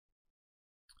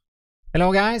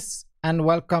Hello guys, and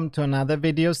welcome to another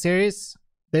video series.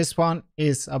 This one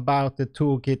is about the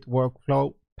Toolkit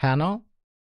workflow panel,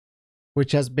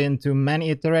 which has been to many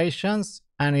iterations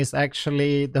and is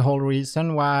actually the whole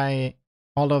reason why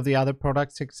all of the other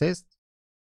products exist.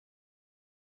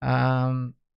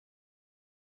 I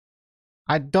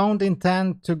don't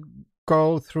intend to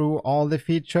go through all the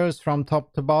features from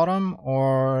top to bottom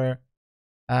or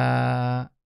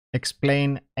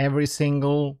explain every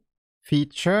single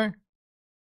feature.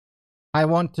 I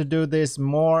want to do this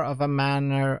more of a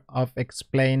manner of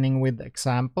explaining with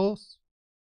examples.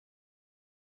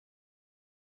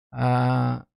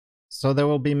 So there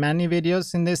will be many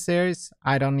videos in this series.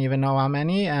 I don't even know how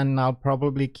many, and I'll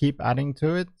probably keep adding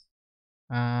to it.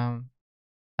 And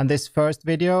this first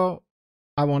video,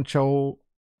 I won't show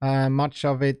much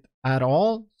of it at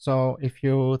all. So if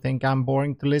you think I'm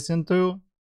boring to listen to,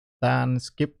 then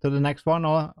skip to the next one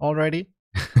already.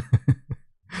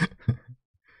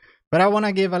 But I want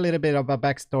to give a little bit of a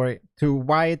backstory to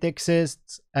why it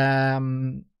exists,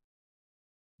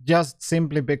 just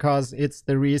simply because it's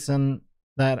the reason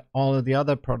that all of the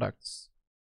other products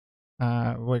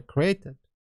were created.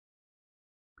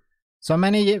 So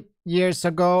many years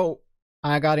ago,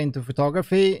 I got into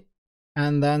photography,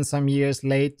 and then some years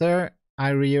later, I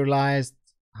realized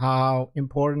how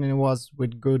important it was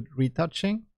with good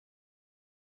retouching.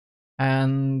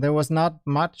 And there was not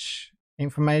much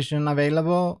information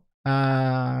available.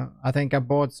 I think I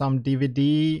bought some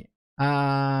DVD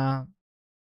that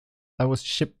was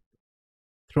shipped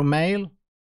through mail.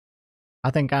 I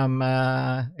think I'm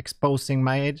exposing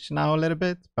my age now a little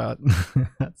bit, but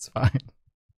that's fine.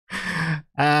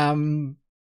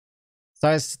 So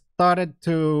I started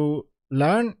to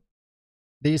learn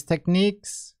these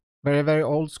techniques, very, very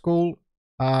old school.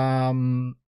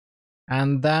 And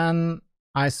then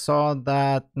I saw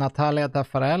that Natalia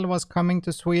Taffarel was coming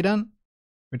to Sweden,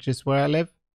 which is where I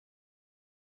live.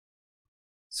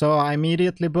 So I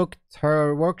immediately booked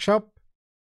her workshop,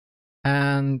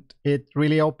 and it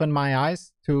really opened my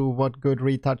eyes to what good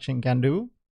retouching can do.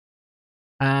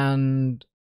 And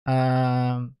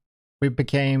we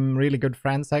became really good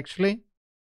friends, actually.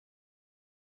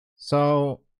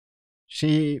 So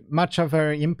much of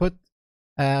her input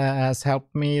has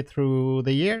helped me through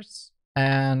the years,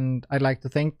 and I'd like to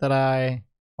think that I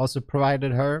also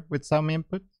provided her with some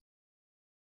input.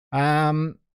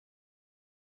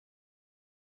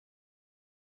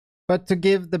 But to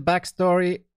give the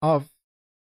backstory of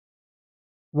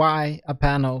why a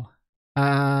panel,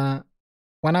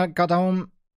 when I got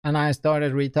home and I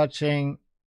started retouching,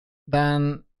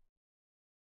 then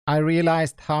I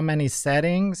realized how many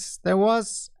settings there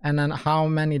was, and then how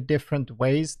many different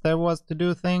ways there was to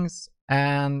do things.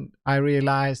 And I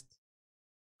realized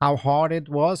how hard it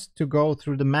was to go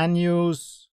through the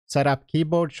menus, set up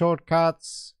keyboard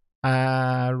shortcuts,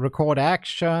 record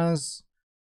actions,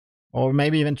 or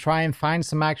maybe even try and find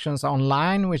some actions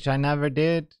online, which I never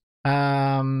did,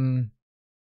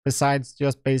 besides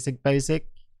just basic.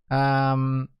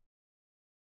 And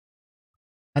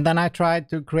then I tried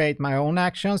to create my own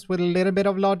actions with a little bit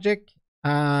of logic,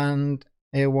 and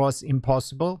it was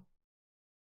impossible.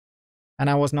 And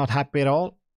I was not happy at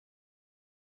all.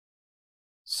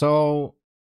 So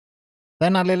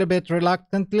then, a little bit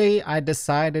reluctantly, I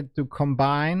decided to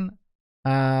combine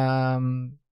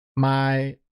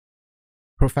my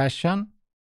profession,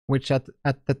 which at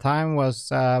the time was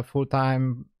a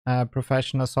full-time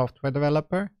professional software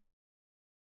developer,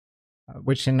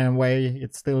 which in a way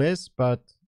it still is, but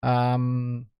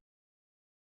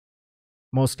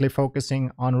mostly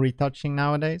focusing on retouching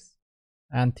nowadays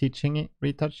and teaching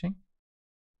retouching.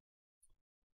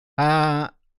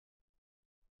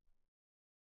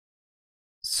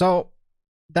 So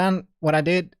then what I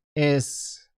did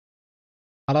is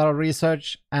a lot of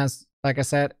research, as like I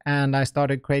said, and I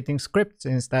started creating scripts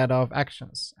instead of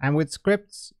actions. And with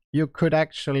scripts, you could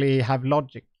actually have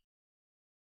logic.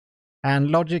 And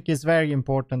logic is very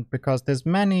important because there's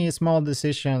many small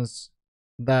decisions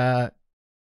that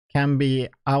can be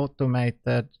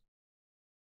automated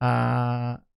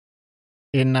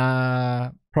in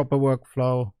a proper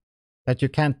workflow that you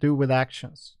can't do with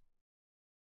actions.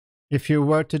 If you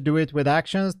were to do it with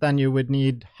actions, then you would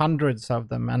need hundreds of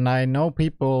them. And I know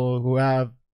people who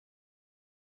have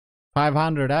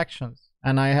 500 actions,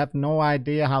 and I have no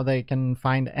idea how they can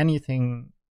find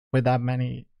anything with that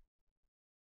many.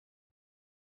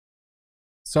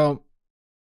 So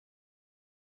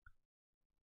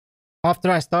after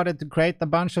I started to create a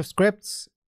bunch of scripts,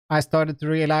 I started to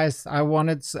realize I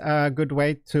wanted a good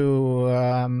way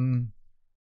to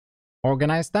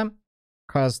organize them.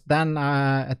 Because then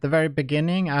at the very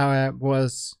beginning, I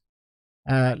was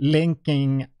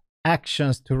linking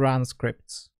actions to run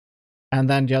scripts and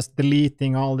then just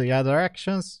deleting all the other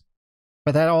actions.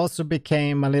 But that also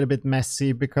became a little bit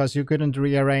messy because you couldn't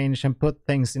rearrange and put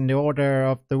things in the order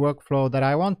of the workflow that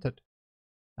I wanted.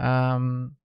 So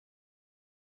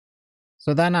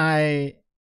then I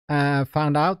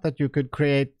found out that you could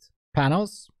create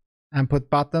panels and put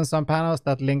buttons on panels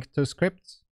that link to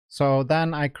scripts. So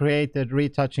then I created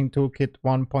Retouching Toolkit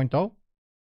 1.0,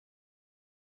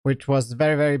 which was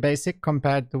very, very basic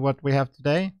compared to what we have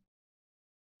today.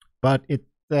 But it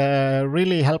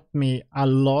really helped me a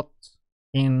lot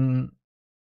in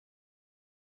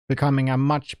becoming a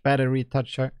much better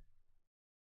retoucher.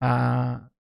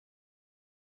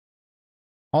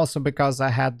 Also because I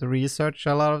had to research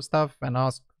a lot of stuff and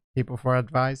ask people for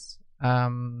advice.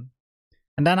 And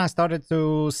then I started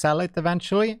to sell it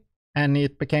eventually, and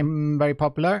it became very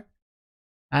popular.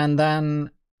 And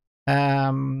then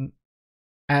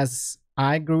as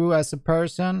I grew as a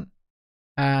person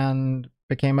and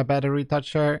became a better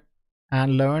retoucher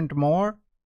and learned more,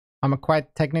 I'm a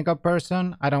quite technical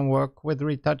person. I don't work with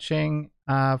retouching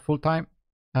full time.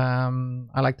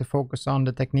 I like to focus on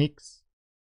the techniques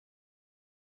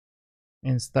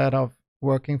instead of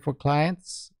working for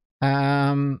clients.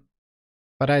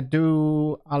 But I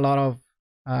do a lot of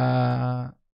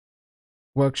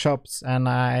workshops, and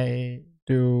I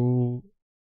do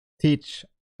teach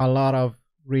a lot of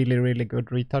really, really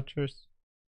good retouchers.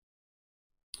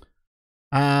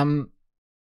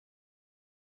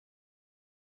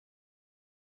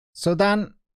 So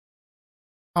then,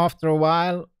 after a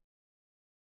while,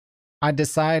 I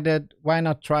decided, why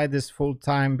not try this full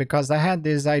time? Because I had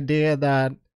this idea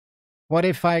that, what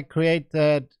if I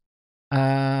created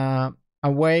a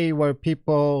way where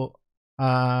people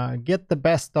get the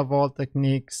best of all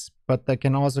techniques, but they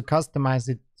can also customize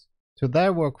it to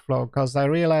their workflow? Because I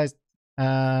realized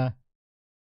not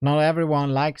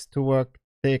everyone likes to work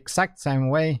the exact same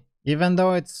way, even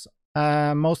though it's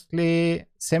mostly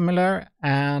similar.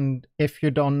 And if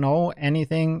you don't know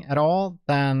anything at all,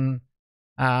 then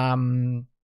don't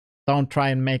try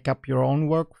and make up your own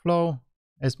workflow,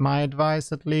 is my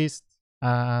advice at least.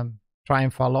 Try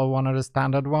and follow one of the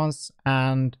standard ones.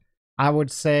 And I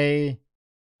would say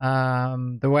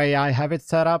the way I have it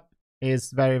set up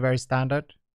is very, very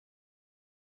standard,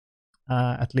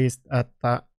 at least at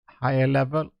the higher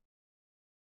level.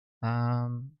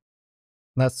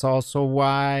 That's also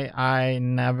why I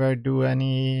never do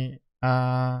any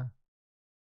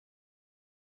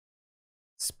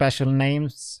special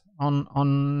names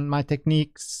on my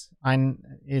techniques.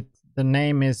 The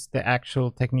name is the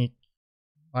actual technique.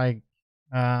 Like,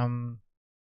 you're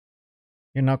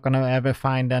not gonna ever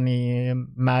find any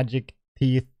magic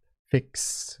teeth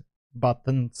fix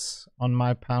buttons on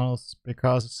my panels,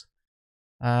 because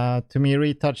to me,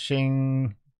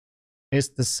 retouching is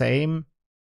the same.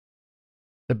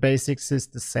 The basics is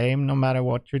the same no matter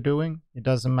what you're doing. It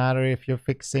doesn't matter if you're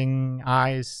fixing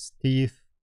eyes, teeth,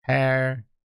 hair,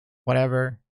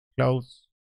 whatever, clothes.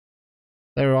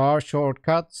 There are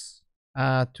shortcuts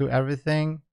to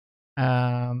everything,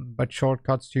 but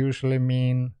shortcuts usually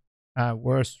mean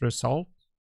worse result.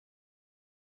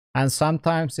 And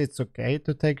sometimes it's okay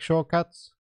to take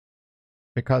shortcuts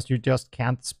because you just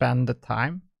can't spend the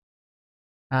time.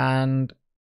 And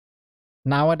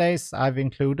nowadays, I've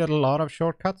included a lot of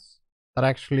shortcuts that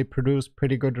actually produce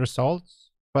pretty good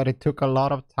results, but it took a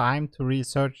lot of time to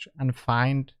research and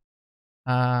find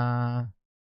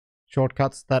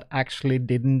shortcuts that actually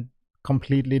didn't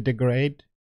completely degrade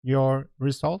your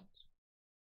result.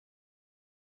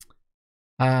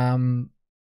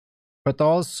 But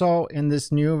also in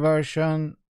this new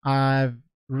version, I've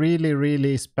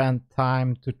really spent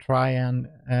time to try and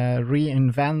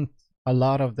reinvent a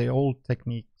lot of the old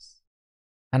techniques.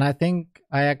 And I think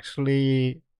I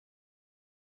actually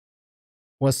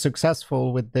was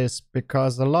successful with this,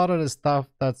 because a lot of the stuff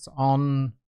that's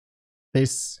on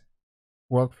this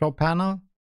workflow panel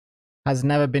has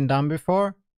never been done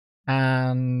before,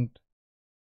 and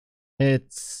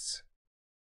it's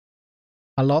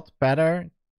a lot better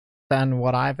than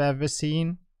what I've ever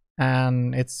seen,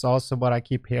 and it's also what I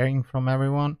keep hearing from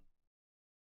everyone.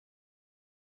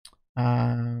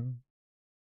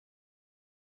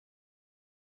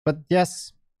 But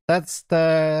yes, that's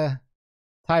the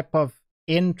type of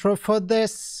intro for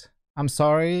this. I'm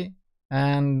sorry,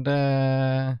 and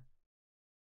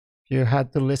you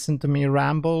had to listen to me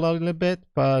ramble a little bit,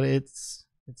 but it's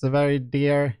a very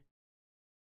dear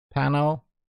panel.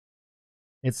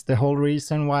 It's the whole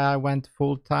reason why I went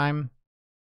full time.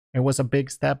 It was a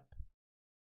big step,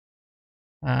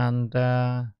 and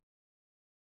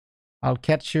I'll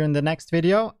catch you in the next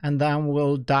video, and then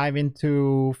we'll dive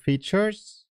into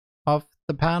features of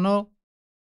the panel,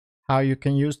 how you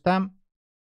can use them,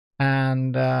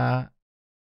 and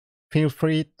feel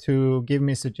free to give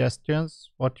me suggestions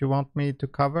what you want me to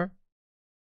cover.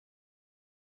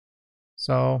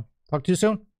 So talk to you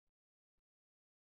soon.